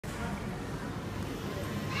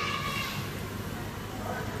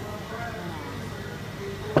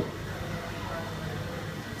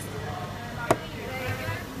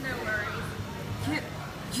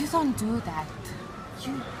do that.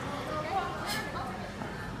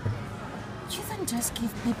 You don't just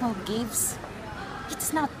give people gifts.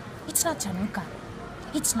 It's not Chanukah.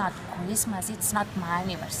 It's not Christmas. It's not my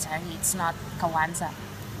anniversary. It's not Kwanzaa.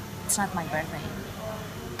 It's not my birthday.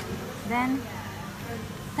 Then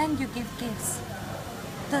you give gifts.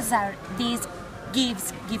 Those are these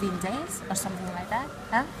gifts giving days or something like that,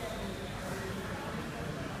 huh?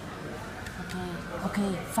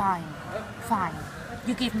 Okay, fine.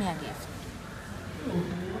 You give me a gift.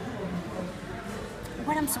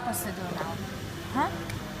 What am I supposed to do now? Huh?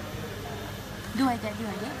 Do I get you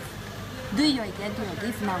a gift? Do I get you a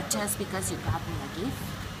gift now just because you got me a gift?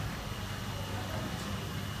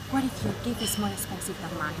 What if your gift is more expensive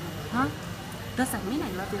than mine? Huh? Does that mean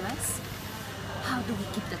I love you less? How do we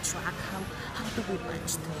keep the track? How do we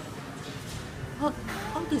match them?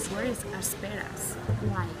 All these worries are spared us.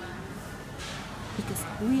 Why? Because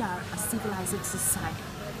we are a civilized society.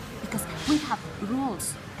 Because we have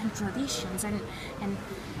rules and traditions and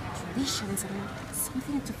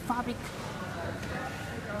something to fabric.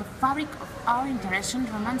 The fabric of our interaction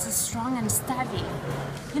remains strong and steady,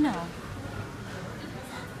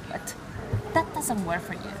 But that doesn't work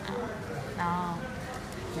for you now.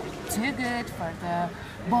 No, you're too good for the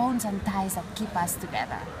bones and ties that keep us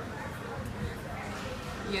together.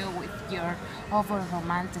 You with your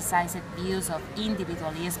over-romanticized views of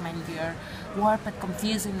individualism and your warped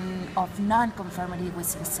confusion of non-conformity with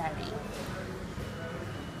sincerity.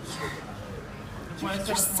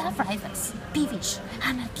 You're self-righteous, peevish,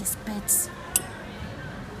 anarchist bits.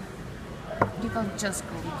 You don't just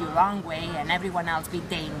go your own way and everyone else be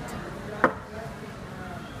damned.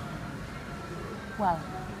 Well,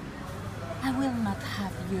 I will not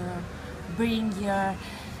have you bring your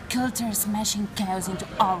culture-smashing chaos into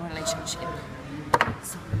our relationship.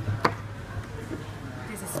 So